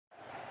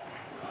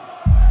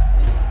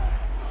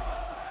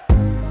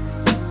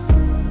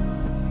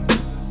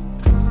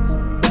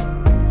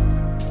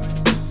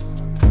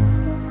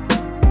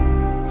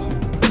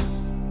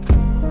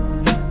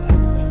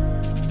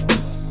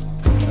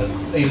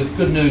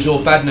good news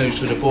or bad news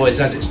for the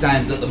boys as it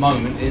stands at the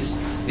moment is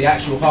the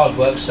actual hard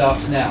work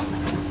starts now,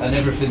 and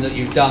everything that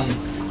you've done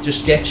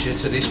just gets you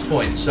to this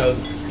point. So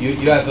you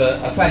have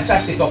a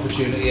fantastic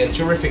opportunity, a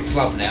terrific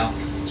club now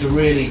to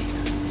really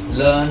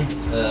learn,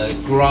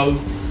 grow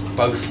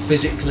both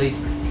physically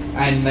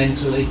and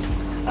mentally,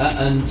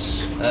 and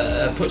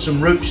put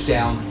some roots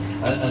down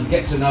and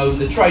get to know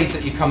the trade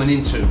that you're coming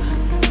into.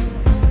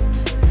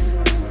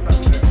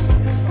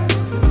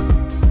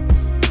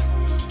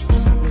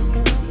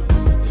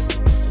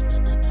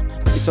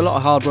 It's a lot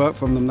of hard work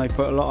from them. They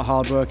put a lot of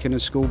hard work in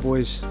as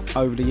schoolboys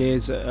over the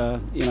years,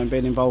 you know,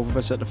 being involved with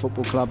us at the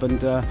football club,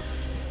 and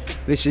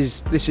this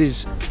is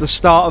the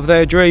start of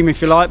their dream, if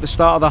you like, the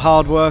start of the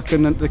hard work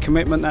and the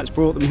commitment that's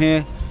brought them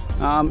here.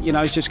 You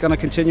know, it's just going to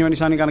continue, and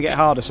it's only going to get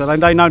harder. So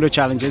they know the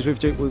challenges.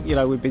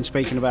 We've been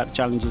speaking about the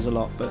challenges a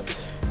lot, but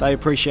they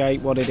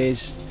appreciate what it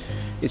is.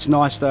 It's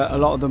nice that a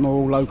lot of them are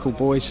all local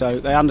boys, so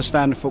they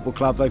understand the football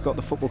club. They've got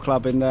the football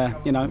club in their,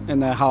 you know, in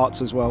their hearts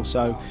as well.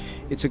 So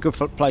it's a good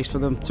place for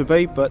them to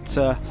be. But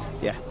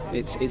yeah,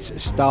 it's a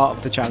start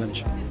of the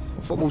challenge.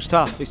 Football's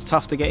tough. It's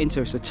tough to get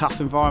into. It's a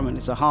tough environment.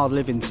 It's a hard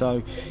living.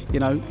 So, you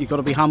know, you've got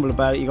to be humble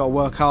about it. You've got to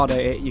work hard at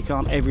it. You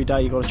can't every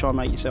day. You've got to try and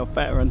make yourself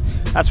better. And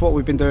that's what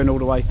we've been doing all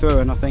the way through.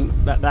 And I think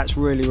that's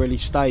really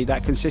stayed.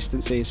 That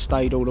consistency has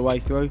stayed all the way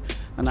through.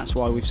 And that's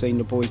why we've seen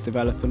the boys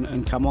develop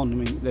and come on. I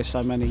mean, there's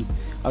so many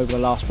over the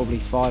last probably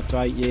 5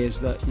 to 8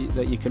 years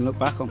that you can look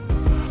back on.